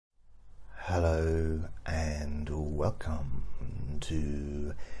and welcome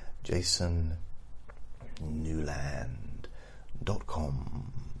to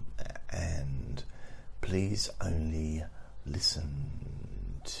jasonnewland.com, and please only listen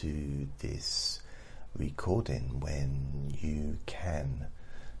to this recording when you can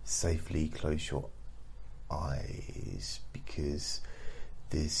safely close your eyes, because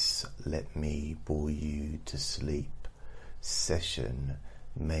this Let Me Bore You to Sleep session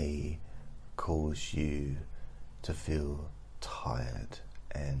may cause you to feel tired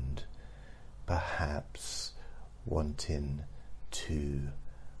and perhaps wanting to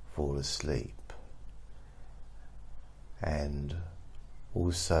fall asleep. And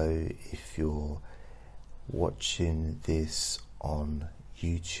also, if you're watching this on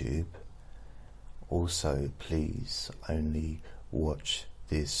YouTube, also please only watch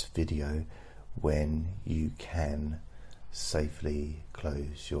this video when you can safely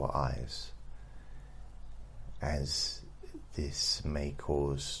close your eyes, as this may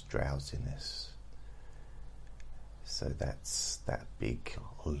cause drowsiness. So that's that big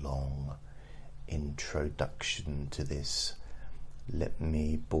long introduction to this Let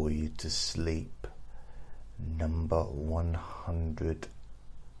Me Bore You to Sleep number 100.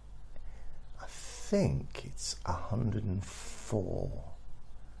 I think it's 104.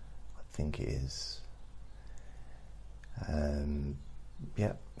 I think it is.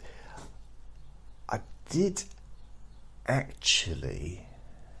 Yeah, I did actually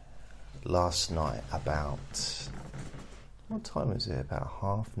last night about, what time was it? About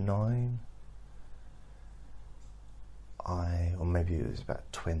 9:30. Or maybe it was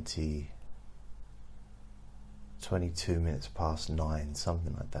about 22 minutes past 9,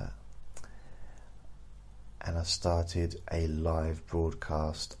 something like that. And I started a live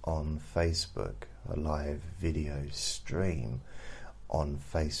broadcast on Facebook, a live video stream on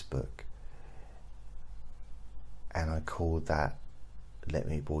Facebook, and I called that Let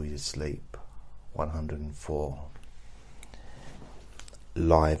Me Bore You to Sleep 104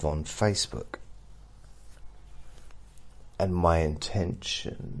 live on Facebook. And my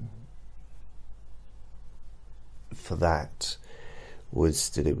intention for that was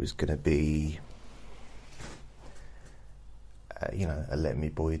that it was going to be a Let Me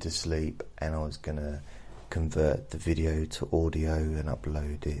Bore You to Sleep, and I was going to convert the video to audio and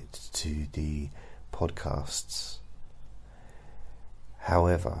upload it to the podcasts.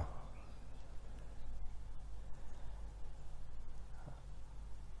 However,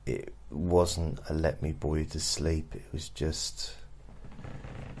 it wasn't a Let Me Bore You to Sleep, it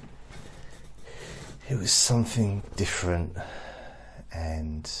was something different,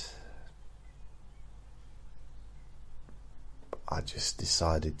 and I just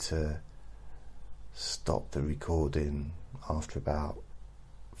decided to stop the recording after about,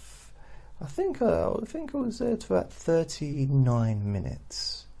 I think I was there for about 39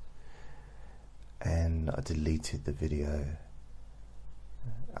 minutes, and I deleted the video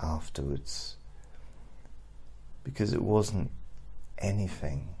afterwards because it wasn't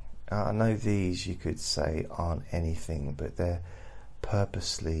anything. I know these, you could say, aren't anything, but they're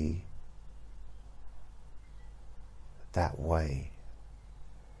purposely that way.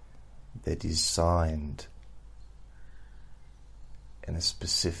 They're designed in a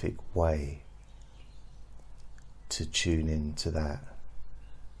specific way to tune into that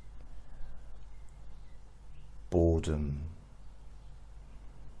boredom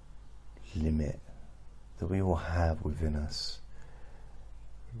limit that we all have within us,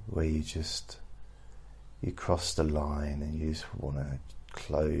 where you cross the line and you just want to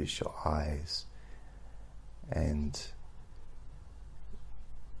close your eyes, and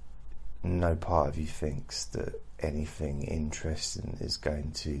no part of you thinks that anything interesting is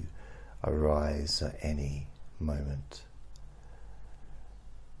going to arise at any moment.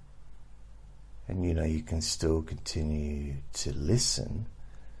 And you can still continue to listen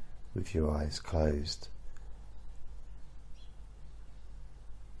with your eyes closed.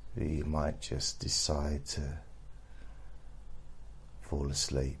 You might just decide to fall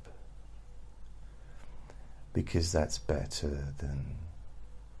asleep, because that's better than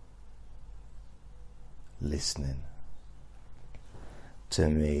listening to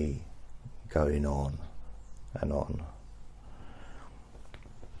me going on and on.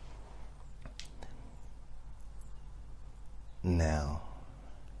 Now,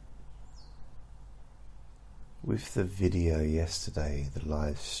 with the video yesterday, the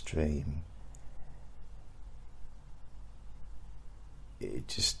live stream, it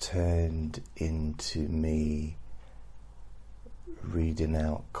just turned into me reading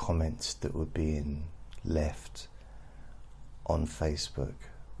out comments that were being left on Facebook,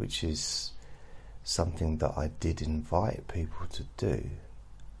 which is something that I did invite people to do,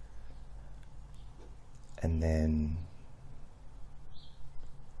 and then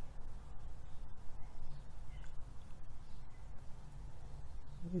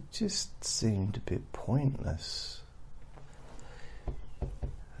it just seemed a bit pointless.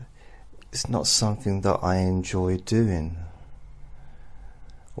 It's not something that I enjoy doing,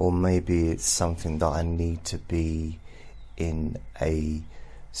 or maybe it's something that I need to be in a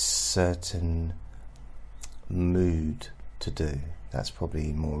certain mood to do. That's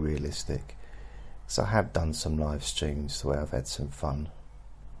probably more realistic, because I have done some live streams where I've had some fun.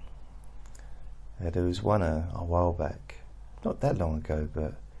 There was one a while back, not that long ago,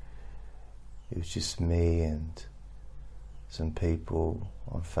 but it was just me and some people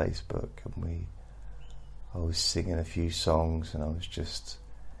on Facebook, and I was singing a few songs and I was just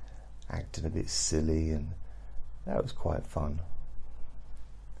acting a bit silly, and that was quite fun.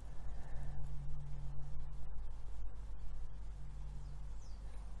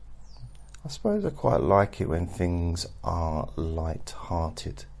 I suppose I quite like it when things are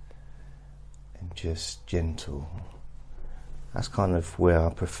light-hearted and just gentle. That's kind of where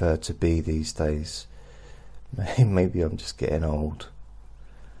I prefer to be these days. Maybe I'm just getting old,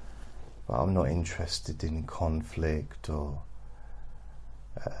 but I'm not interested in conflict or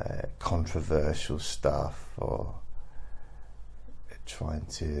controversial stuff, or trying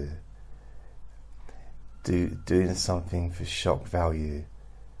to doing something for shock value.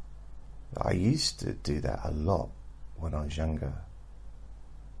 I used to do that a lot when I was younger.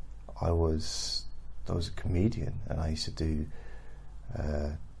 I was a comedian, and I used to do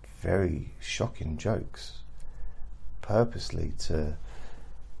very shocking jokes, purposely to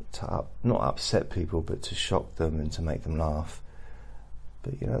not upset people, but to shock them and to make them laugh.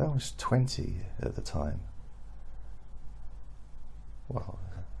 But that was 20 at the time. Well,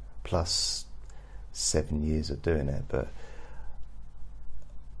 plus 7 years of doing it. But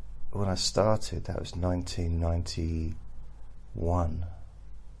when I started, that was 1991,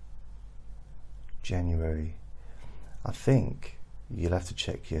 January. I think you'll have to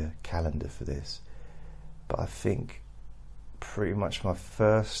check your calendar for this, but I think pretty much my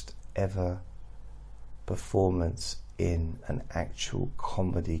first ever performance in an actual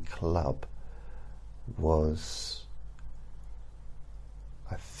comedy club was,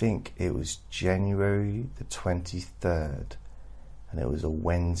 I think it was January the 23rd, and it was a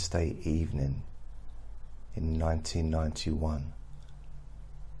Wednesday evening in 1991.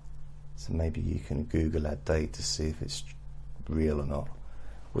 So maybe you can Google that date to see if it's real or not.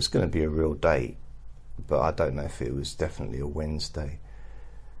 Well, it's going to be a real date, but I don't know if it was definitely a Wednesday.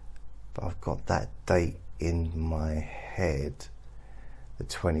 But I've got that date in my head, the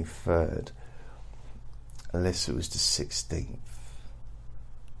 23rd, unless it was the 16th.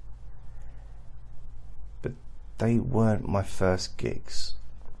 But they weren't my first gigs,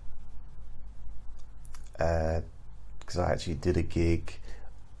 because I actually did a gig.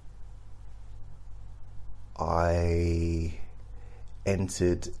 I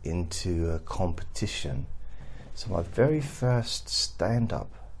entered into a competition. So my very first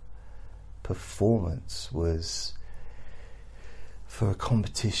stand-up performance was for a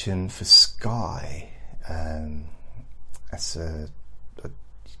competition for Sky.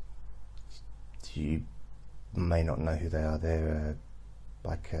 You may not know who they are. They're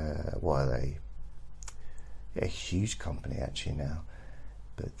what are they? A huge company actually now,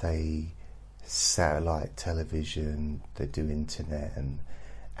 but they satellite television, they do internet, and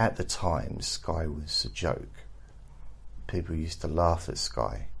at the time Sky was a joke. People used to laugh at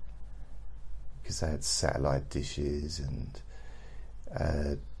Sky because they had satellite dishes, and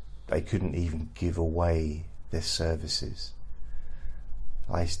they couldn't even give away their services.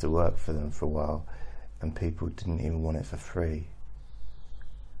 I used to work for them for a while, and people didn't even want it for free.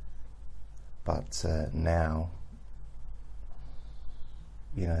 But now,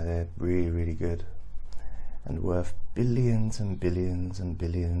 they're really, really good and worth billions and billions and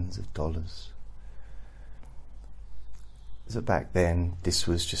billions of dollars. So back then, this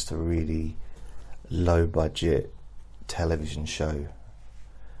was just a really low budget television show,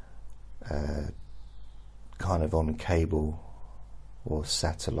 kind of on cable or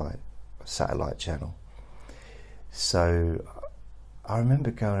satellite channel. So I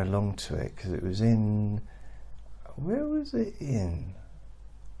remember going along to it because it was in, where was it in?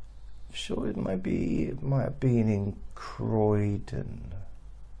 I'm sure it might have been in Croydon,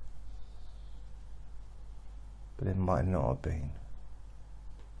 but it might not have been.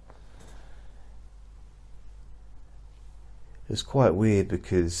 It was quite weird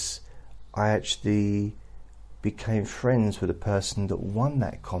because I actually became friends with the person that won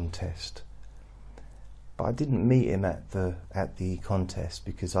that contest. but I didn't meet him at the contest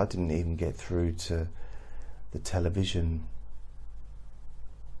because I didn't even get through to the television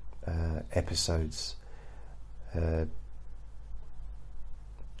episodes. I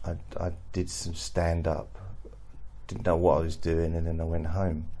did some stand-up, didn't know what I was doing, and then I went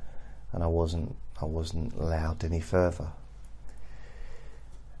home, and I wasn't allowed any further.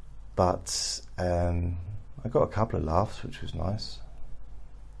 But I got a couple of laughs, which was nice.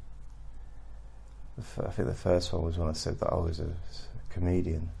 I think the first one was when I said that I was a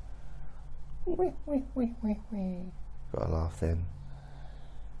comedian. Got a laugh then.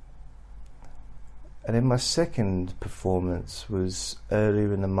 And then my second performance was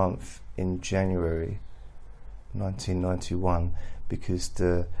earlier in the month, in January 1991, because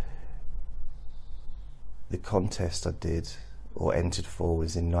the contest I did or entered for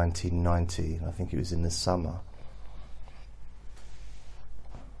was in 1990, and I think it was in the summer.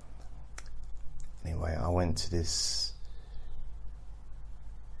 Anyway, I went to this,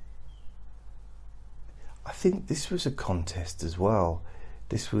 I think this was a contest as well.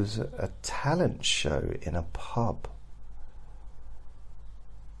 This was a talent show in a pub,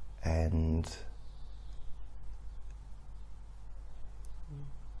 and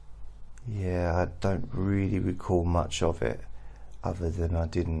yeah, I don't really recall much of it, other than I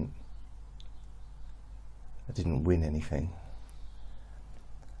didn't win anything.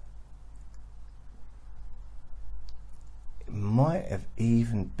 It might have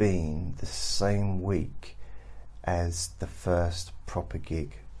even been the same week as the first proper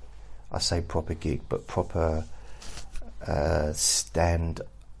gig. I say proper gig, but proper the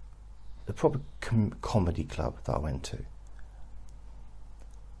proper comedy club that I went to.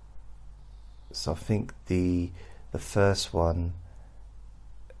 So I think the first one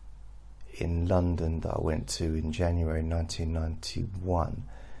in London that I went to in January 1991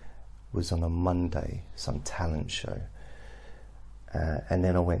 was on a Monday, some talent show. And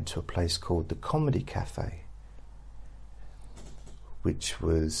then I went to a place called the Comedy Cafe, which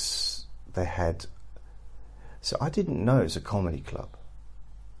was, so I didn't know it was a comedy club,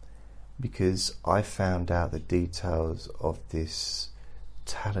 because I found out the details of this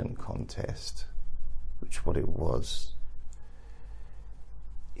talent contest, which what it was,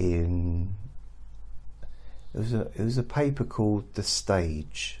 it was a paper called The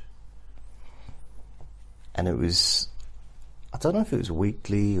Stage, and it was, I don't know if it was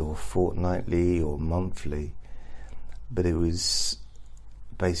weekly or fortnightly or monthly, but it was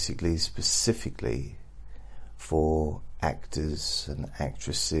basically specifically for actors and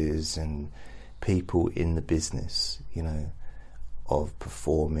actresses and people in the business, you know, of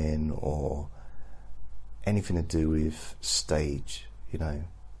performing or anything to do with stage, you know,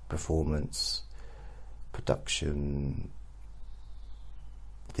 performance, production,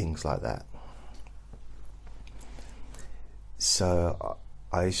 things like that. So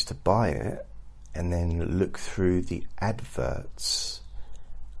I used to buy it and then look through the adverts.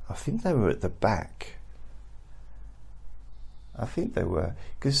 I think they were at the back. I think they were,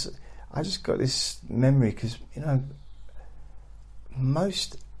 because I just got this memory, because, you know,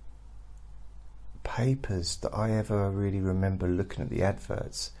 most papers that I ever really remember looking at the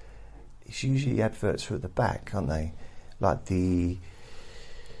adverts, it's usually the adverts are at the back, aren't they? Like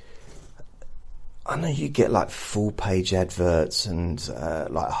I know you get like full page adverts and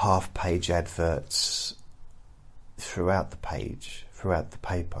like half page adverts throughout the page, throughout the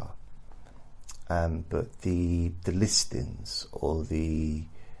paper, but the listings or the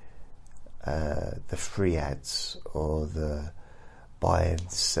free ads or the buy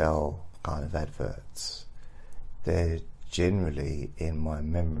and sell kind of adverts, they're generally, in my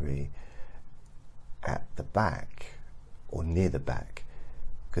memory, at the back or near the back,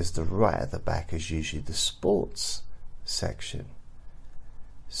 because the right at the back is usually the sports section.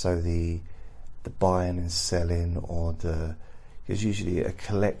 So the buying and selling, or there's usually a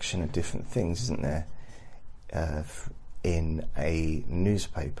collection of different things, isn't there, in a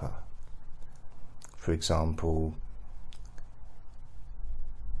newspaper. For example,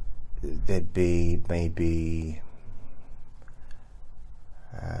 there'd be maybe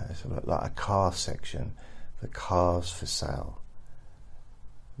like a car section, the cars for sale,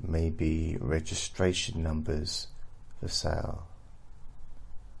 maybe registration numbers for sale.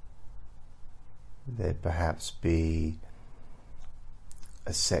 There'd perhaps be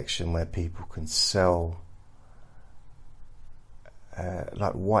a section where people can sell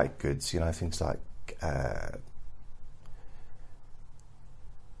like white goods, you know, things like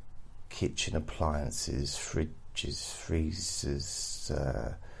kitchen appliances, fridges, freezers,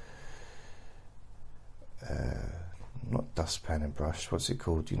 not dustpan and brush, what's it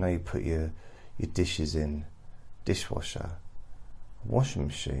called? You know, you put your your dishes in, dishwasher, washing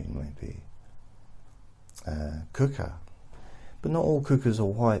machine maybe, cooker. But not all cookers are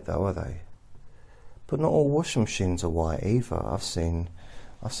white though, are they? But not all washing machines are white either. I've seen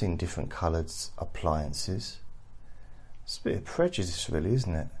different coloured appliances. It's a bit of prejudice really,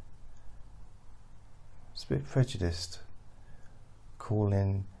 isn't it? It's a bit prejudiced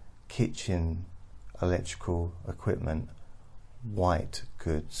calling kitchen electrical equipment white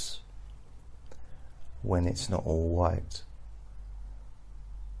goods when it's not all white.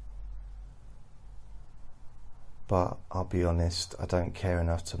 But I'll be honest, I don't care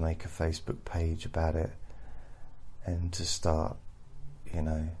enough to make a Facebook page about it and to start,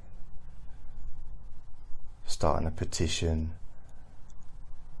 starting a petition,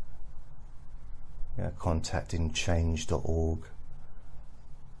 contacting change.org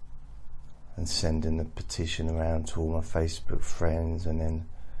and sending the petition around to all my Facebook friends, and then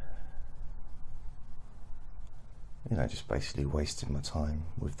just basically wasting my time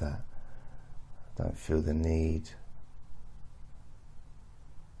with that. I don't feel the need.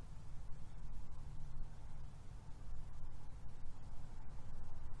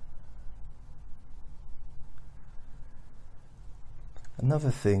 And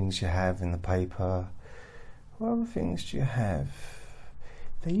other things you have in the paper. What other things do you have?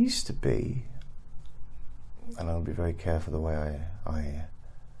 There used to be, and I'll be very careful the way I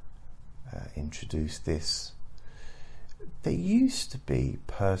introduce this. There used to be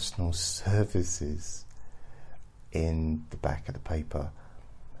personal services in the back of the paper,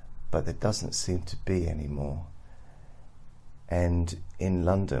 but there doesn't seem to be anymore. And in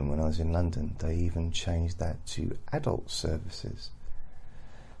London, when I was in London, they even changed that to adult services.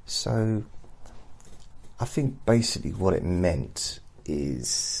 So I think basically what it meant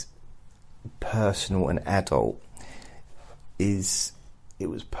is personal and adult is it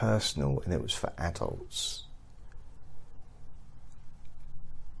was personal and it was for adults.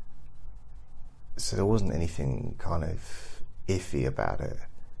 So there wasn't anything kind of iffy about it,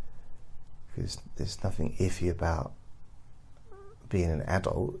 because there's nothing iffy about being an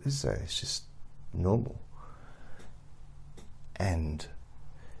adult, is there? It's just normal. And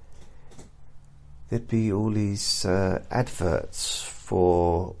there'd be all these adverts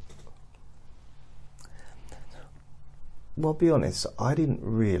for... Well, I'll be honest, I didn't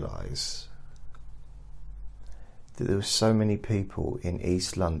realise that there were so many people in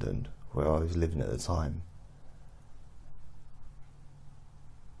East London, where I was living at the time,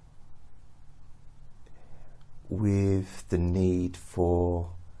 with the need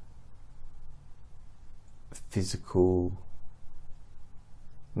for physical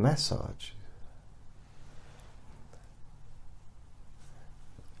massage.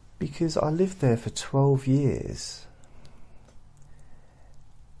 Because I lived there for 12 years,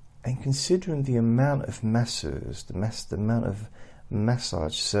 and considering the amount of masseurs, the amount of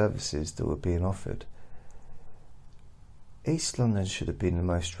massage services that were being offered, East London should have been the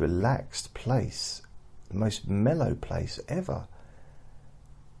most relaxed place, the most mellow place ever.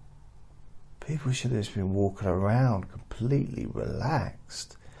 People should have just been walking around completely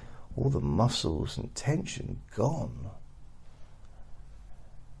relaxed, all the muscles and tension gone.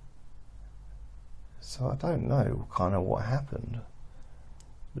 So I don't know kind of what happened,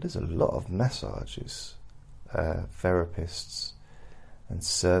 but there's a lot of massages, therapists and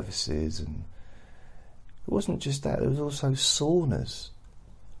services, and it wasn't just that, there was also saunas.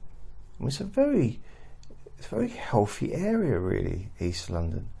 I mean, it's a very healthy area really, East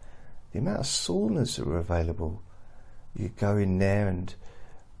London. The amount of saunas that were available, you go in there and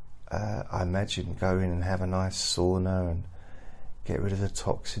I imagine go in and have a nice sauna and get rid of the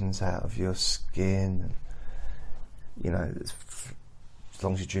toxins out of your skin, and, as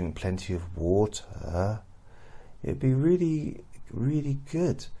long as you drink plenty of water, it'd be really, really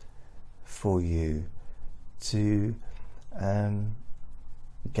good for you to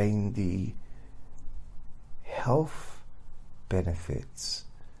gain the health benefits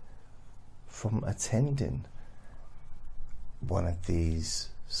from attending one of these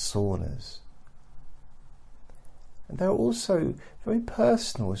saunas. And they're also very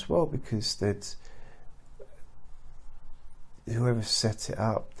personal as well, because whoever set it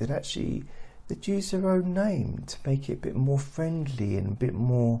up, they'd use their own name to make it a bit more friendly and a bit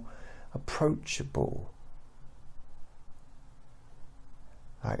more approachable.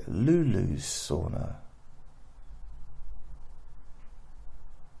 Like Lulu's sauna,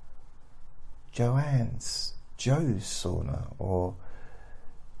 Joe's sauna, or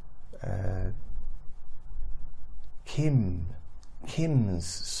Kim's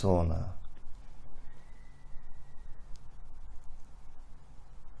sauna.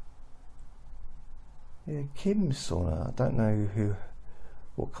 Yeah, Kim sauna. I don't know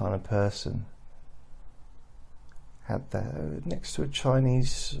what kind of person had that next to a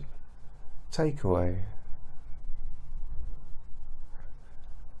Chinese takeaway.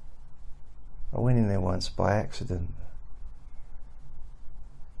 I went in there once by accident.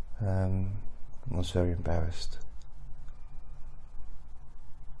 I was very embarrassed.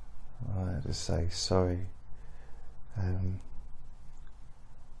 I had to say sorry. And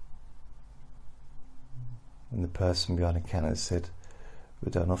the person behind the counter said,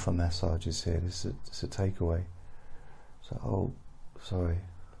 "We don't offer massages here, it's a takeaway." So, oh, sorry.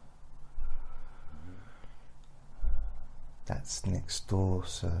 That's next door,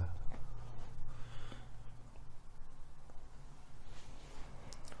 sir.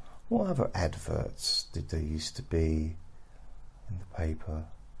 What other adverts did there used to be in the paper?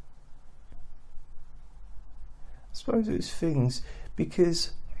 I suppose it was things,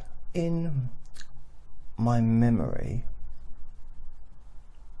 because in my memory,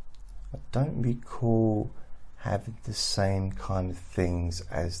 I don't recall having the same kind of things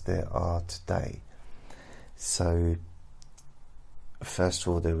as there are today. So, first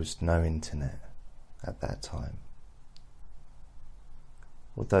of all, there was no internet at that time.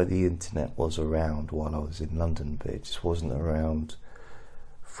 Although the internet was around while I was in London, but it just wasn't around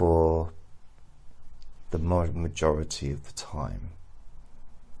for the majority of the time.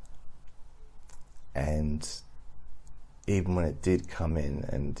 And even when it did come in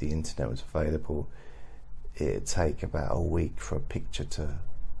and the internet was available, it'd take about a week for a picture to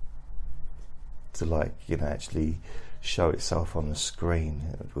actually show itself on the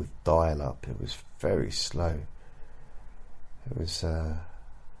screen. With dial-up, it was very slow. It was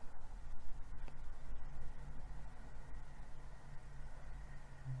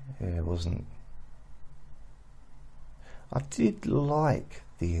it wasn't. I did like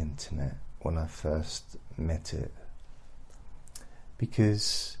the internet when I first met it,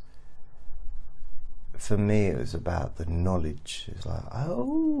 because for me it was about the knowledge. It's like,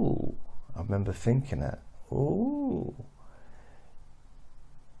 oh, I remember thinking that, oh,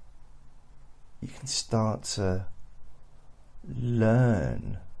 you can start to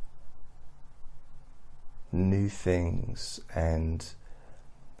learn new things. And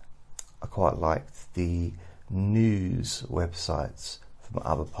I quite liked the news websites from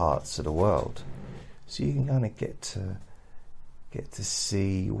other parts of the world, so you can kind of get to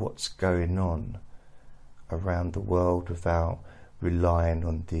see what's going on around the world without relying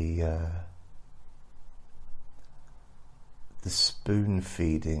on the spoon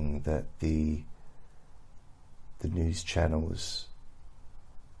feeding that the news channels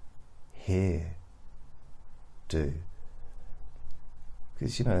here do.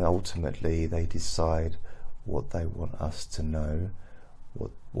 Because, ultimately they decide what they want us to know,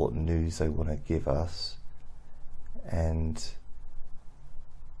 what news they want to give us, and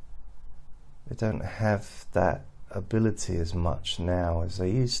they don't have that ability as much now as they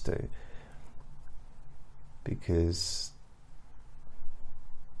used to, because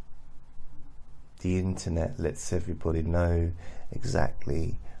the internet lets everybody know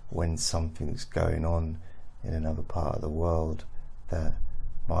exactly when something's going on in another part of the world that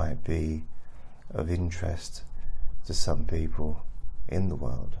might be of interest to some people in the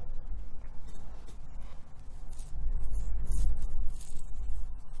world.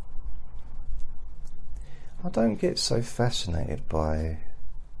 I don't get so fascinated by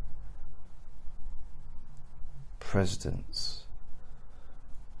presidents.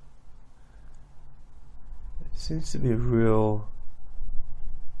 It seems to be a real...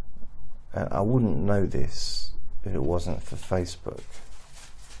 I wouldn't know this if it wasn't for Facebook.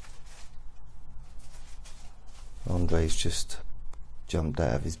 Andre's just jumped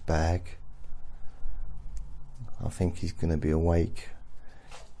out of his bag. I think he's going to be awake.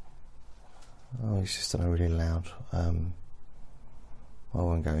 Oh, he's just done a really loud... I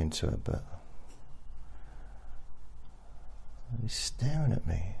won't go into it, but... he's staring at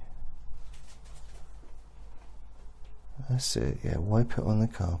me. That's it, yeah, wipe it on the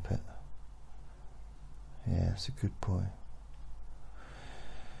carpet. Yeah, that's a good boy.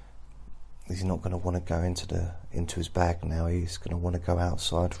 He's not going to want to go into his bag now. He's going to want to go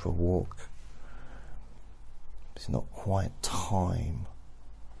outside for a walk. It's not quite time.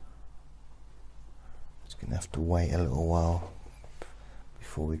 He's going to have to wait a little while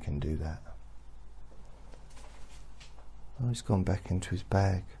before we can do that. Oh, he's gone back into his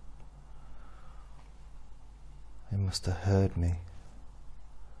bag. He must have heard me.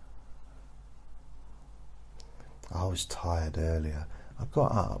 I was tired earlier. I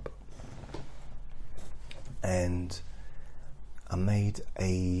got up and I made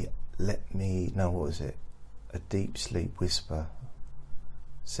a a deep sleep whisper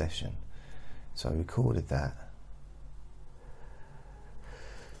session. So I recorded that.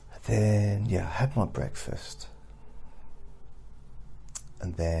 Then I had my breakfast,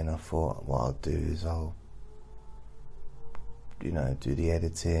 and then I thought what I'll do is I'll do the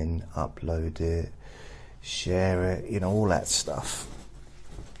editing, upload it, share it, all that stuff.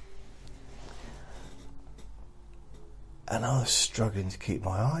 And I was struggling to keep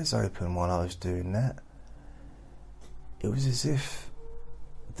my eyes open while I was doing that. It was as if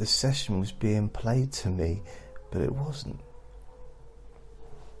the session was being played to me, but it wasn't.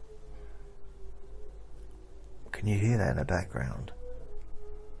 Can you hear that in the background?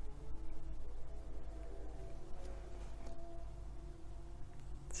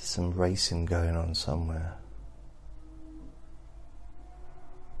 There's some racing going on somewhere.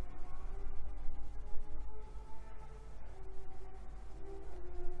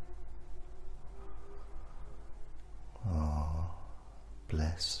 Oh,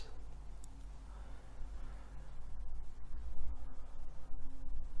 bless.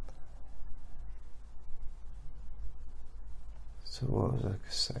 So what was I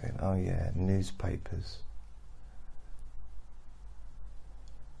saying? Oh yeah, newspapers.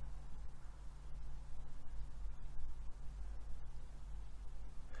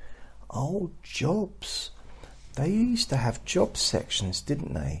 Oh, jobs. They used to have job sections,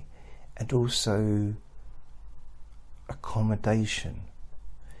 didn't they? And also accommodation.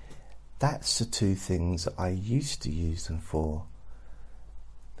 That's the two things that I used to use them for.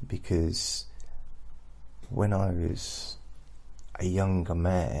 Because when I was a younger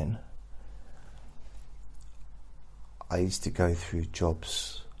man, I used to go through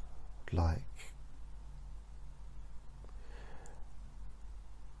jobs like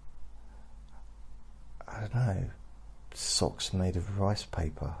I don't know, socks made of rice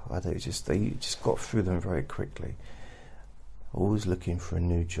paper. They just got through them very quickly. Always looking for a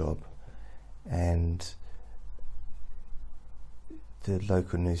new job, and the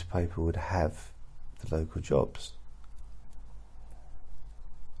local newspaper would have the local jobs.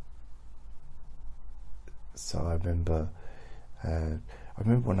 So I remember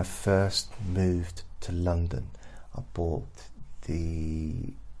when I first moved to London, I bought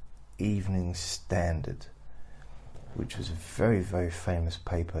the Evening Standard, which was a very, very famous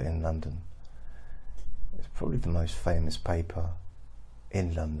paper in London. It's probably the most famous paper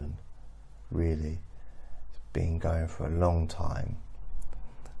in London, really. It's been going for a long time,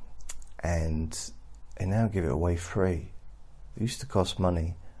 and they now give it away free. It used to cost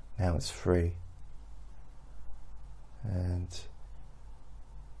money, now it's free. And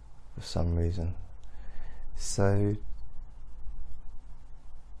for some reason, so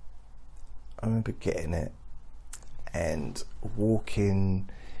I remember getting it and walking,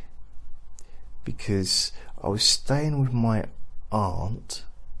 because I was staying with my aunt,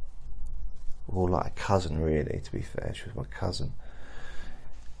 or like a cousin really, to be fair. She was my cousin,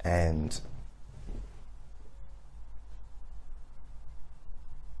 and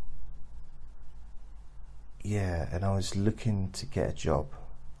and I was looking to get a job,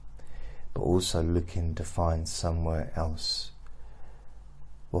 but also looking to find somewhere else,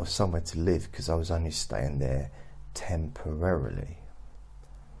 or somewhere to live, because I was only staying there temporarily.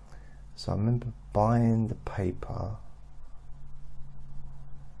 So I remember buying the paper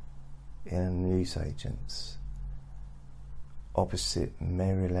in a newsagent's opposite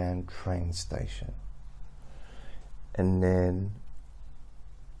Maryland train station, and then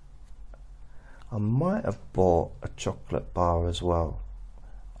I might have bought a chocolate bar as well.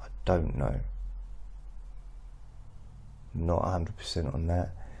 I don't know. Not 100% on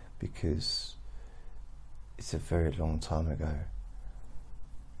that, because it's a very long time ago.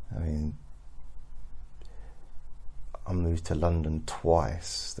 I mean, I moved to London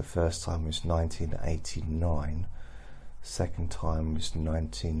twice. The first time was 1989, second time was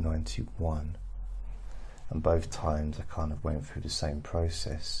 1991, and both times I kind of went through the same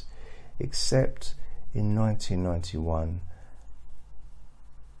process, except in 1991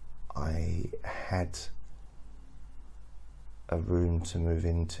 I had a room to move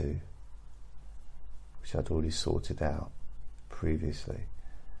into, which I'd already sorted out previously,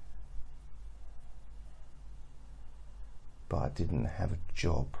 but I didn't have a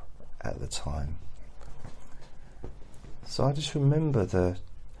job at the time. So I just remember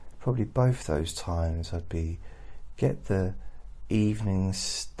probably both those times I'd get the Evening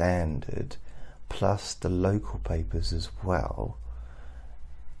Standard plus the local papers as well,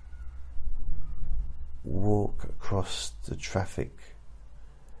 walk across the traffic.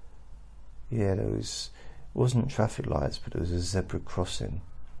 There wasn't traffic lights, but it was a zebra crossing,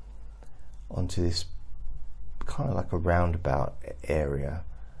 onto this kind of like a roundabout area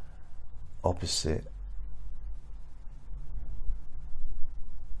opposite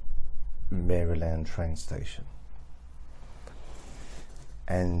Maryland train station.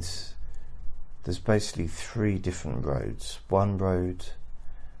 And there's basically 3 different roads. One road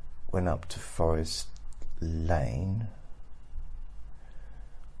went up to Forest Lane.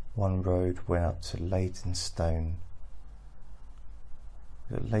 One road went up to Leytonstone.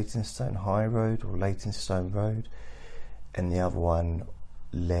 Leytonstone High Road or Leytonstone Road, and the other one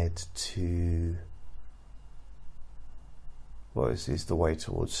led to is the way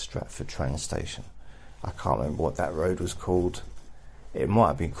towards Stratford train station. I can't remember what that road was called. It might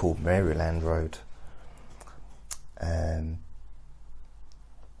have been called Maryland Road.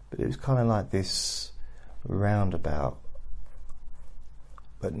 But it was kind of like this roundabout,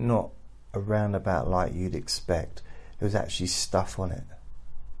 but not a roundabout like you'd expect. There was actually stuff on it.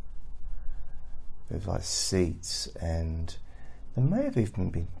 There was like seats, and there may have even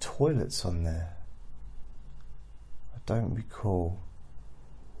been toilets on there. I don't recall,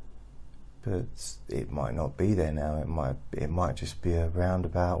 but it might not be there now. It might just be a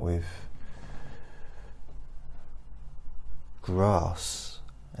roundabout with grass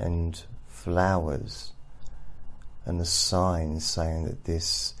and flowers and the signs saying that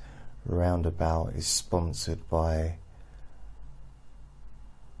this roundabout is sponsored by,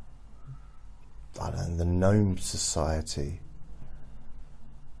 I don't know, the Gnome Society,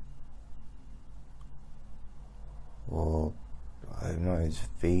 or I don't know, it's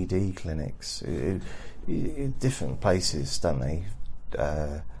VD clinics. Different places, don't they,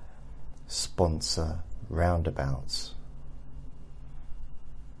 sponsor roundabouts.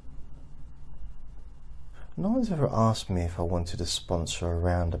 No one's ever asked me if I wanted to sponsor a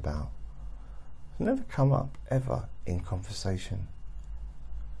roundabout. It's never come up ever in conversation.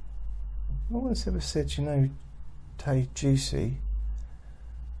 No one's ever said, you know, hey Juicy.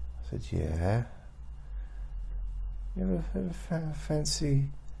 I said, yeah. You ever fancy,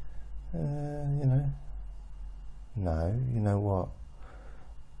 you know? No, you know what?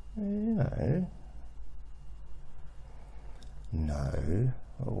 You know. No.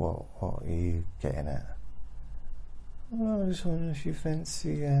 What are you getting at? Oh, I just wonder if you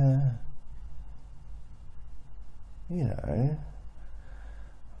fancy, you know.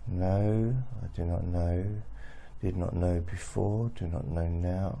 No, I do not know. Did not know before, do not know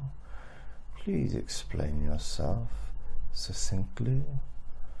now. Please explain yourself succinctly.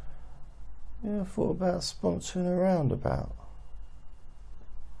 Yeah, I thought about sponsoring a roundabout.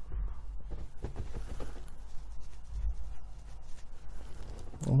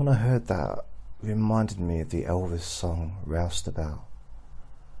 And when I heard that, it reminded me of the Elvis song Roustabout,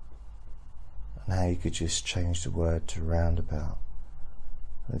 and how you could just change the word to roundabout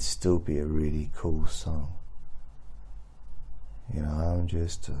and it'd still be a really cool song. You know, I'm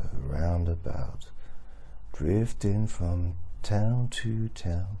just a roundabout, drifting from town to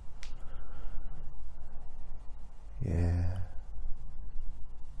town. Yeah.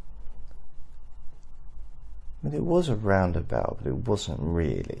 I mean, it was a roundabout, but it wasn't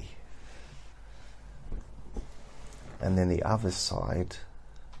really. And then the other side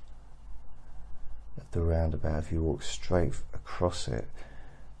of the roundabout, if you walk straight across it,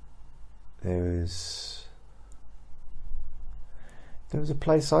 there was a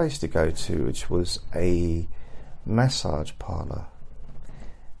place I used to go to, which was a massage parlour,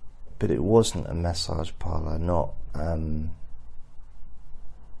 but it wasn't a massage parlour.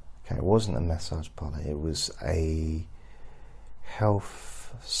 It wasn't a massage parlour. It was a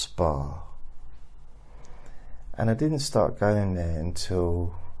health spa, and I didn't start going there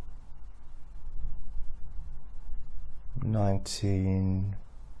until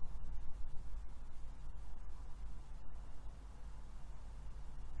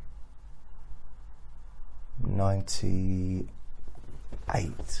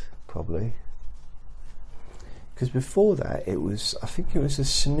probably. Because before that, I think it was a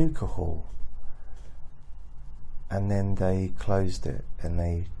snooker hall, and then they closed it and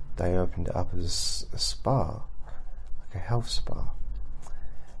they opened it up as a spa, like a health spa.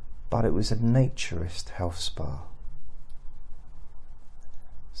 But it was a naturist health spa,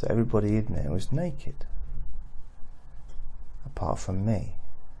 so everybody in there was naked, apart from me.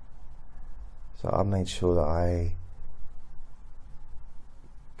 So I made sure that I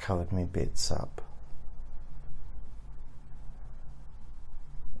covered my bits up.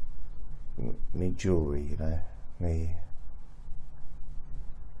 Me jewellery, you know, me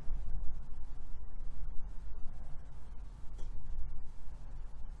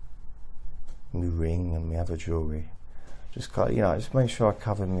ring and my other jewellery. Just made sure I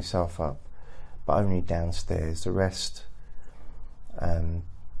covered myself up. but only downstairs. The rest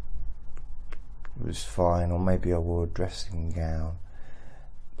was fine, or maybe I wore a dressing gown,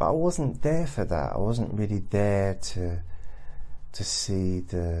 but I wasn't there for that. I wasn't really there to see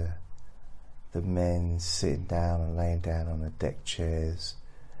the men sitting down and laying down on the deck chairs,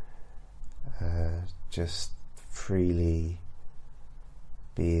 just freely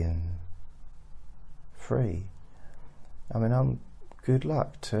being free. I mean, I'm good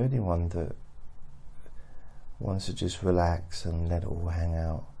luck to anyone that wants to just relax and let it all hang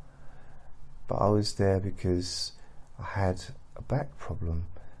out. But I was there because I had a back problem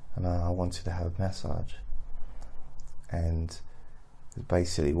and I wanted to have a massage. And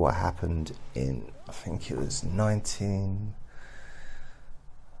basically what happened in, I think it was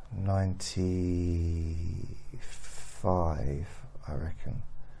 1995, I reckon.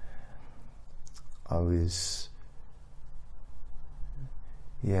 There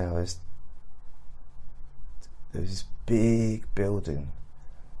was this big building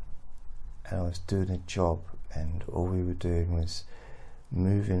and I was doing a job, and all we were doing was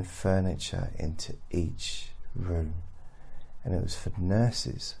moving furniture into each room, and it was for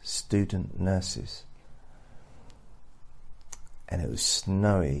nurses, student nurses, and it was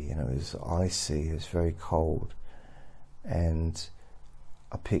snowy and it was icy, it was very cold, and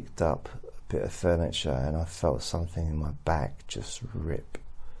I picked up a bit of furniture and I felt something in my back just rip,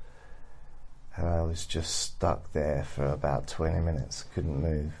 and I was just stuck there for about 20 minutes, couldn't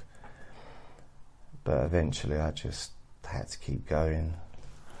move. But eventually I just had to keep going,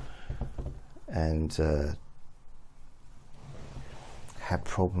 and had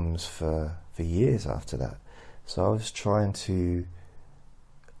problems for years after that. So I was trying to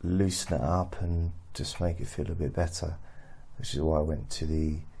loosen it up and just make it feel a bit better, which is why I went to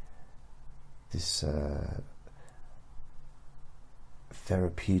this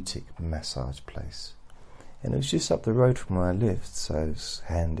therapeutic massage place, and it was just up the road from where I lived, so it was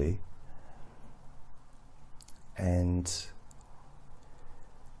handy. And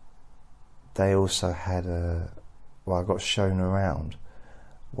they also had I got shown around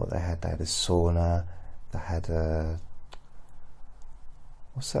what they had. They had a sauna, they had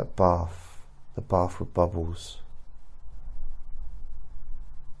what's that bath? The bath with bubbles.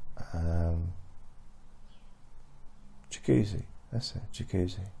 Jacuzzi, that's it,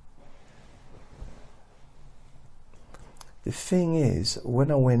 jacuzzi. The thing is,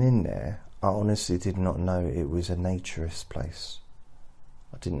 when I went in there, I honestly did not know it was a naturist place.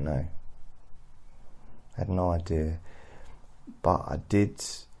 I didn't know. I had no idea. But I did,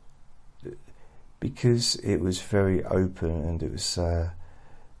 because it was very open, and it was, I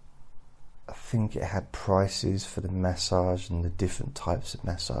think it had prices for the massage and the different types of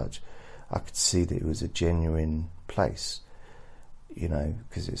massage. I could see that it was a genuine place, you know,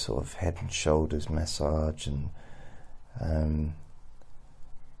 because it's sort of head and shoulders massage and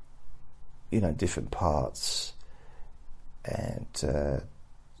you know, different parts, and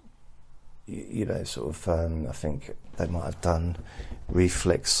you know, sort of I think they might have done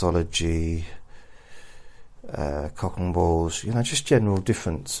reflexology, cock and balls, you know, just general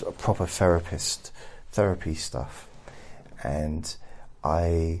different proper therapy stuff. And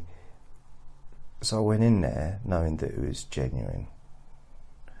I went in there knowing that it was genuine.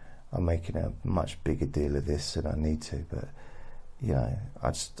 I'm making a much bigger deal of this than I need to, but you know,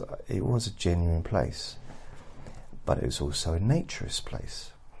 it was a genuine place, but it was also a naturist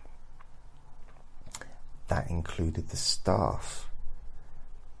place. That included the staff,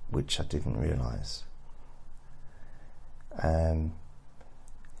 which I didn't realise. And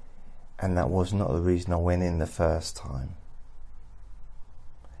that was not the reason I went in the first time.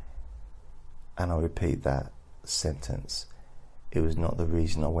 And I repeat that sentence. It was not the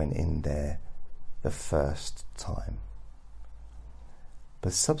reason I went in there the first time.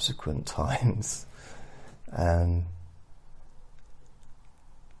 But subsequent times,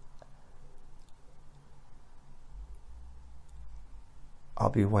 I'll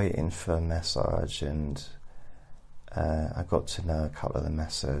be waiting for a massage, and I got to know a couple of the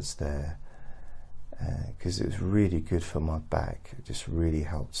masseurs there, because it was really good for my back. It just really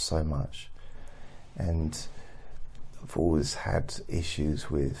helped so much. And I've always had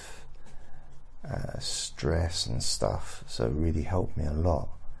issues with stress and stuff, so it really helped me a lot.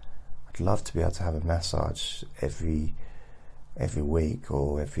 I'd love to be able to have a massage every week,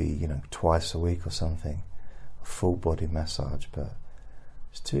 or every, you know, twice a week or something, a full body massage, but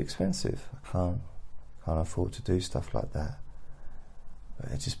it's too expensive. I can't afford to do stuff like that. But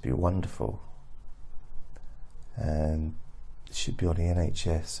it'd just be wonderful, and it should be on the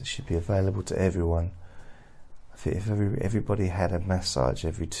NHS. It should be available to everyone. I think if everybody had a massage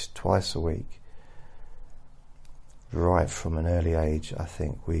twice a week, right from an early age, I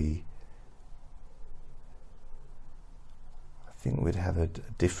think we'd have a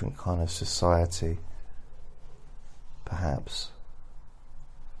different kind of society, perhaps.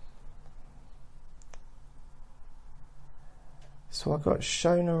 So I got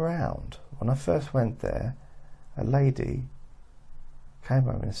shown around. When I first went there, a lady came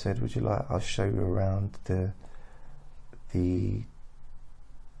over and said, "Would you like? I'll show you around the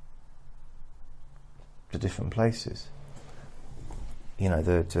different places. You know,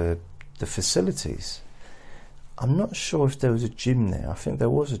 the facilities." I'm not sure if there was a gym there. I think there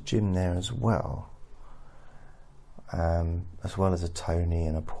was a gym there as well as a Tony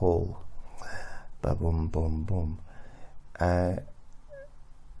and a Paul. Ba boom boom boom. But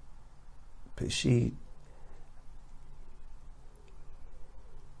she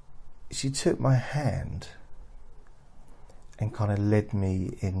took my hand and kind of led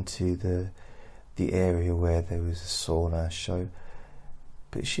me into the area where there was a sauna show,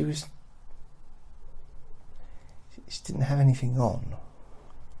 but she didn't have anything on,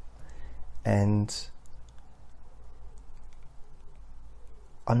 and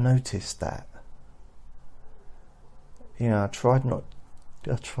I noticed that. You know, I tried not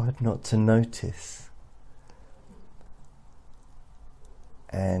to notice,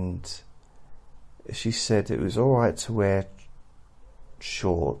 and she said it was all right to wear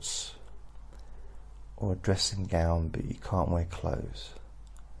shorts or a dressing gown, but you can't wear clothes.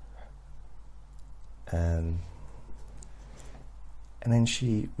 And then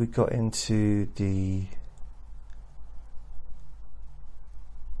we got into the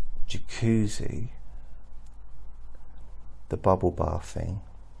jacuzzi, the bubble bath thing,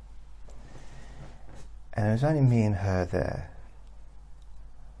 and it was only me and her there.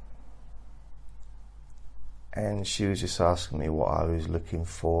 And she was just asking me what I was looking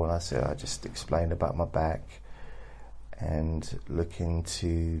for, and I said I just explained about my back and looking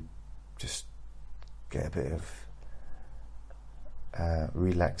to just get a bit of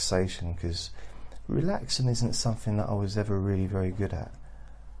relaxation, because relaxing isn't something that I was ever really very good at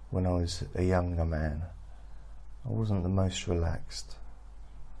when I was a younger man. I wasn't the most relaxed.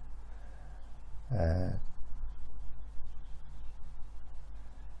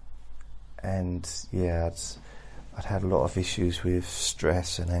 And yeah, I'd had a lot of issues with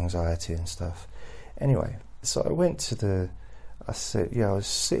stress and anxiety and stuff. Anyway, so I went to I was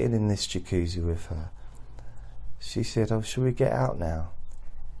sitting in this jacuzzi with her. She said, "Oh, should we get out now?"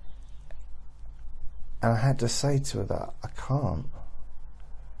 And I had to say to her that I can't.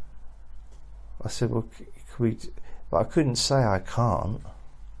 I said, "Well, but I couldn't say I can't."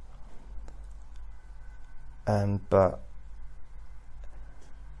 But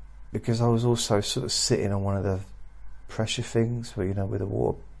because I was also sort of sitting on one of the pressure things where, you know, where the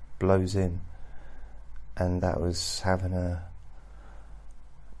water blows in, and that was having an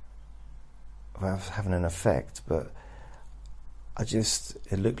effect, but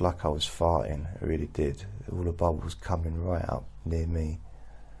it looked like I was farting. It really did. All the bubbles coming right up near me.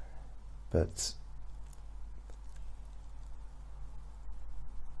 But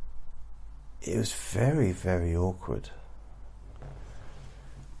it was very, very awkward.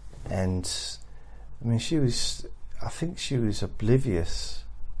 And I mean, I think she was oblivious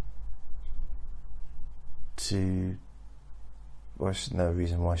to, well, there's no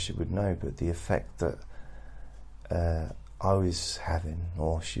reason why she would know, but the effect that I was having,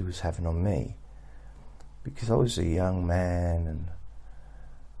 or she was having on me, because I was a young man, and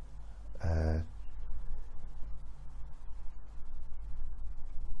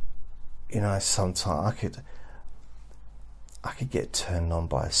you know, sometimes I could get turned on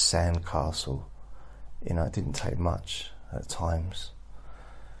by a sandcastle. You know, it didn't take much at times.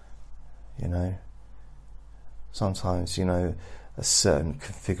 You know, sometimes, you know, a certain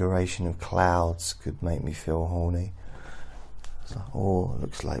configuration of clouds could make me feel horny. It's like, oh, it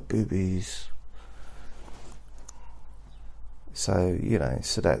looks like boobies. So, you know,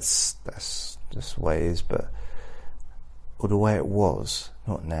 so that's just the way it is, but or the way it was,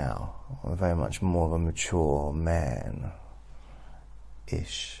 not now. I'm very much more of a mature man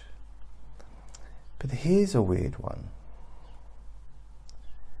ish. But here's a weird one.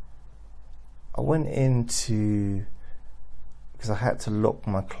 I went into, because I had to lock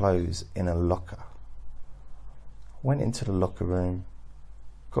my clothes in a locker. I went into the locker room,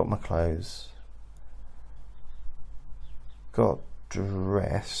 got my clothes, got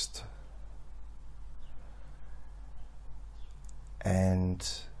dressed, and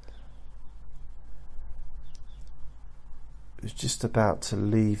was just about to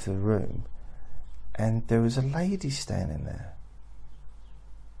leave the room, and there was a lady standing there.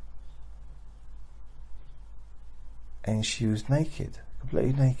 and she was naked,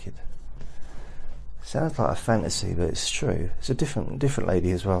 completely naked. Sounds like a fantasy, but it's true. It's a different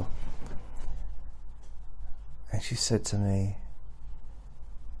lady as well. And she said to me,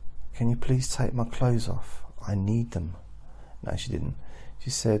 "Can you please take my clothes off? I need them." No, she didn't.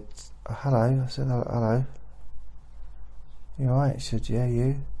 She said, "Oh, hello." I said, "Hello. You alright?" She said, "Yeah,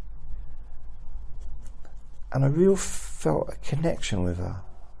 you?" And I really felt a connection with her.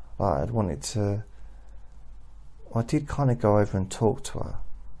 Like I'd wanted to... I did kind of go over and talk to her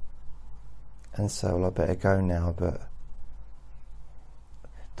and say, "Well, I better go now," but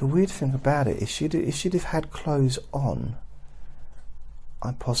the weird thing about it is if she'd have had clothes on,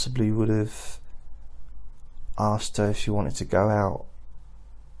 I possibly would have asked her if she wanted to go out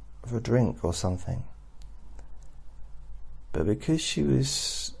for a drink or something. But because she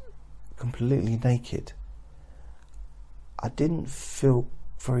was completely naked, I didn't feel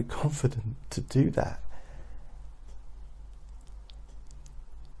very confident to do that.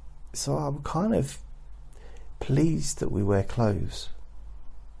 So I'm kind of pleased that we wear clothes.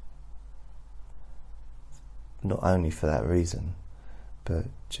 Not only for that reason, but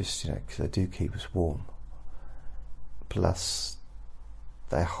just, because they do keep us warm. Plus,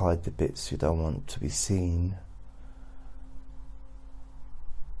 they hide the bits you don't want to be seen.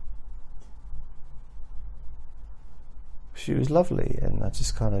 She was lovely, and I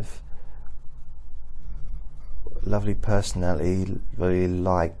just kind of... lovely personality, really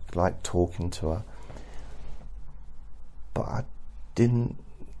liked talking to her. But I couldn't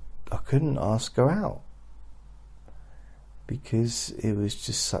ask her out, because it was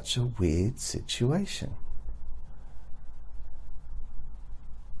just such a weird situation.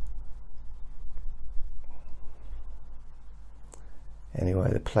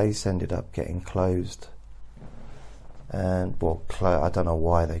 Anyway, the place ended up getting closed. And, well, I don't know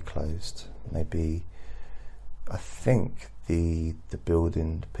why they closed. Maybe... I think the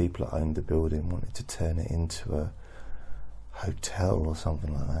building, the people that owned the building wanted to turn it into a hotel or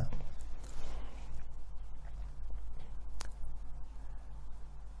something like that.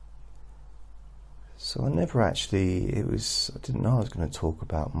 So I never actually, I didn't know I was going to talk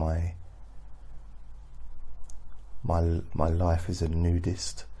about my life as a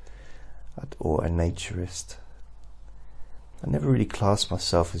nudist or a naturist. I never really classed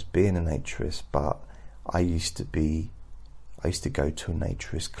myself as being a naturist, but I used to go to a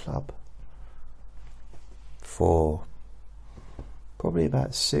naturist club for probably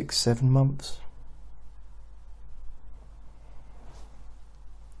about 6-7 months.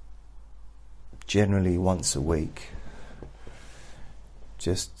 Generally once a week,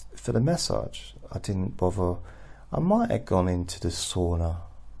 just for the massage. I didn't bother. I might have gone into the sauna,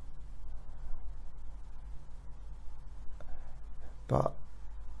 but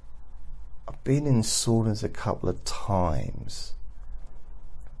I've been in saunas a couple of times,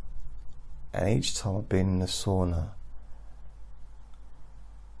 and each time I've been in the sauna,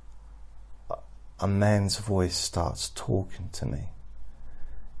 a man's voice starts talking to me,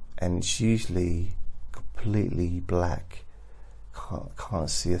 and it's usually completely black. Can't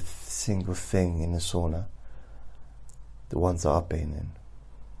see a single thing in the sauna, the ones that I've been in,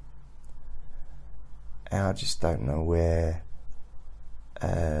 and I just don't know where.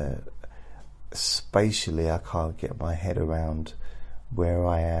 Spatially, I can't get my head around where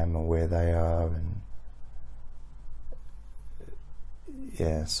I am and where they are, and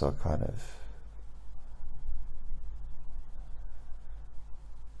yeah, so I kind of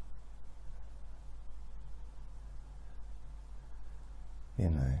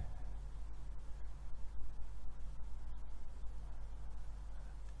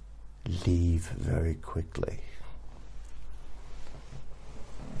leave very quickly.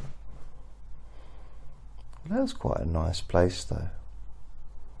 That was quite a nice place though.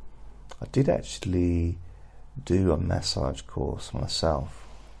 I did actually do a massage course myself.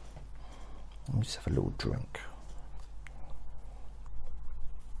 Let me just have a little drink.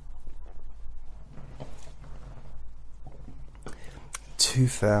 In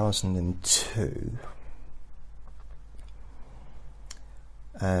 2002,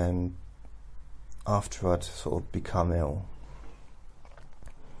 after I'd sort of become ill,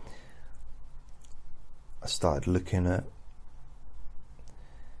 I started looking at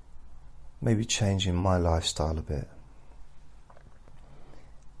maybe changing my lifestyle a bit,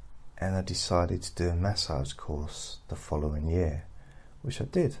 and I decided to do a massage course the following year, which I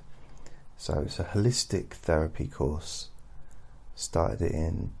did. So it's a holistic therapy course. Started it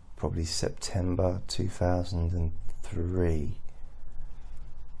in probably September 2003,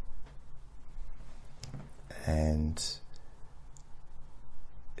 and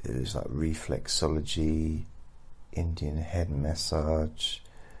it was like reflexology, Indian head massage,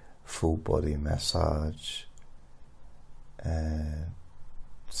 full body massage, and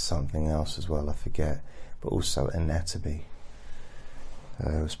something else as well, I forget, but also anatomy.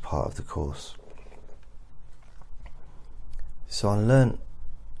 It was part of the course. So I learnt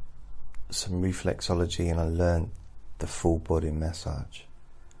some reflexology, and I learnt the full body massage,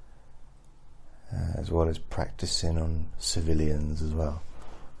 as well as practicing on civilians as well.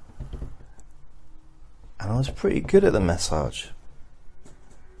 And I was pretty good at the massage.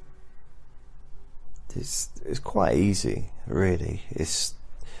 It's quite easy, really. It's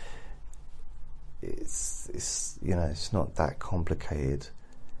you know, it's not that complicated.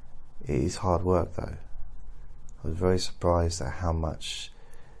 It is hard work though. I was very surprised at how much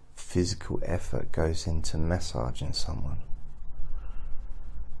physical effort goes into massaging someone.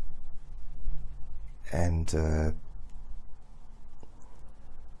 And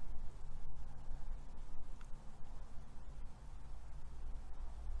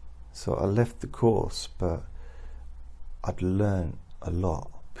so I left the course, but I'd learned a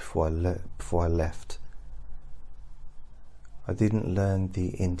lot before I left. I didn't learn the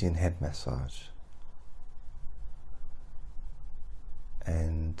Indian head massage,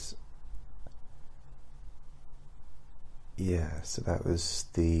 and yeah, so that was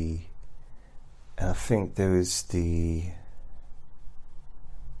and I think there was the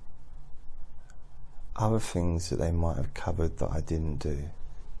other things that they might have covered that I didn't do,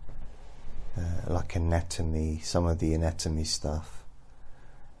 like anatomy, some of the anatomy stuff.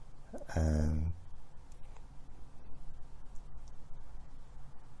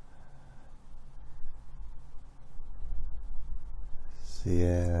 So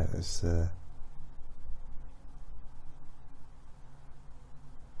yeah, that was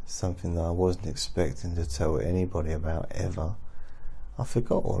something that I wasn't expecting to tell anybody about ever. I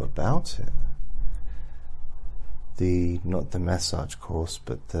forgot all about it. Not the massage course,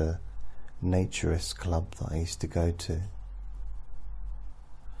 but the naturist club that I used to go to.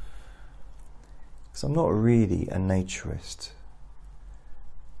 Because I'm not really a naturist.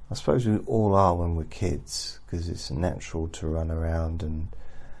 I suppose we all are when we're kids, because it's natural to run around, and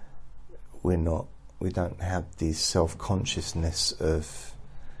we don't have the self-consciousness of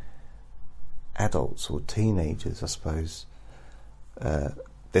adults or teenagers, I suppose.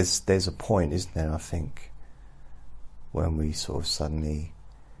 There's a point, isn't there, I think, when we sort of suddenly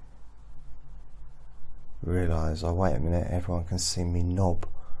realise, oh wait a minute, everyone can see me knob.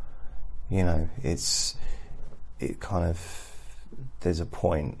 You know, there's a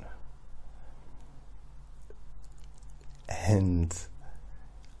point, and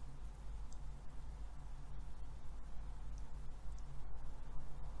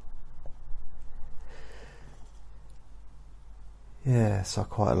yeah, so I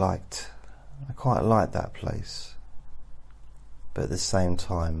quite liked that place, but at the same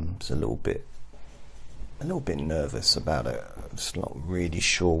time, I was a little bit nervous about it. I'm just not really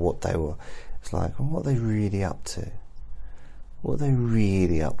sure what they were. It's like, what are they really up to? What are they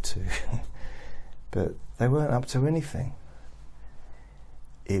really up to? But they weren't up to anything.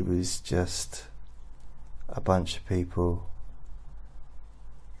 It was just a bunch of people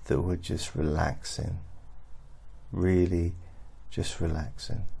that were just relaxing, really just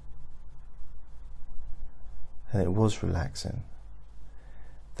relaxing. And it was relaxing.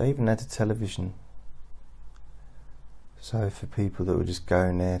 They even had a television. So for people that were just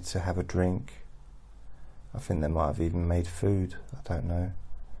going there to have a drink, I think they might have even made food, I don't know.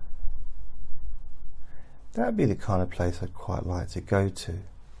 That would be the kind of place I'd quite like to go to.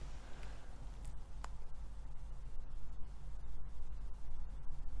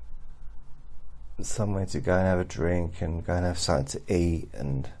 Somewhere to go and have a drink and go and have something to eat,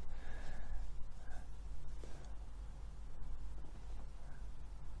 and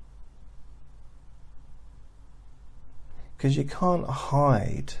because you can't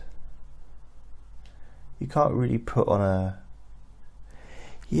hide. You can't really put on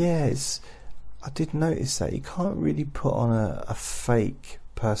I did notice that you can't really put on a fake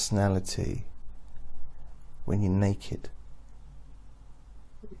personality when you're naked.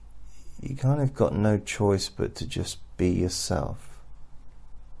 You kind of got no choice but to just be yourself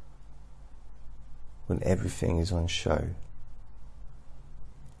when everything is on show.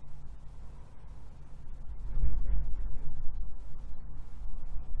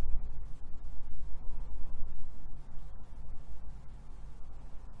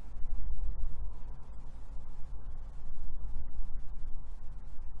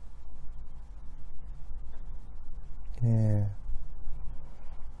 Yeah.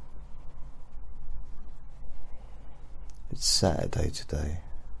 It's Saturday today.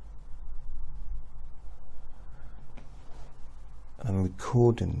 I'm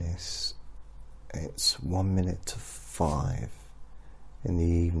recording this, it's 1 minute to 5 in the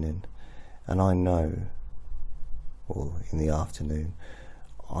evening, and I know, or in the afternoon,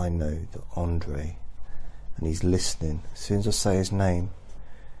 I know that Andre, and he's listening. As soon as I say his name,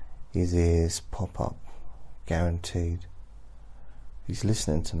 his ears pop up, guaranteed. He's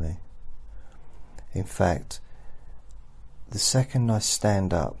listening to me. In fact, the second I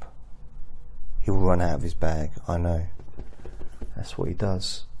stand up, he'll run out of his bag. I know. That's what he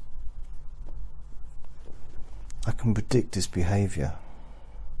does. I can predict his behaviour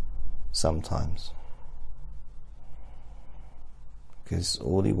sometimes, because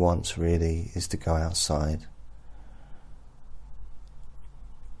all he wants really is to go outside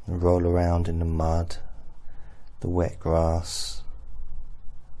and roll around in the mud, the wet grass,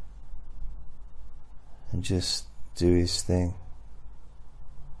 and just do his thing.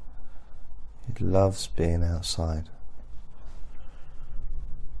 He loves being outside,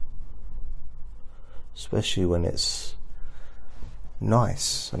 especially when it's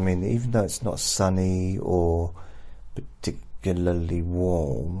nice. I mean, even though it's not sunny or particularly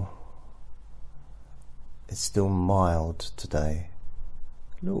warm, it's still mild today.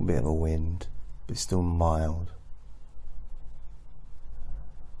 A little bit of a wind, but still mild.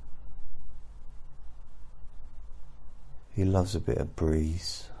 He loves a bit of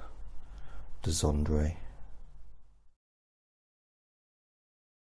breeze, does Andre.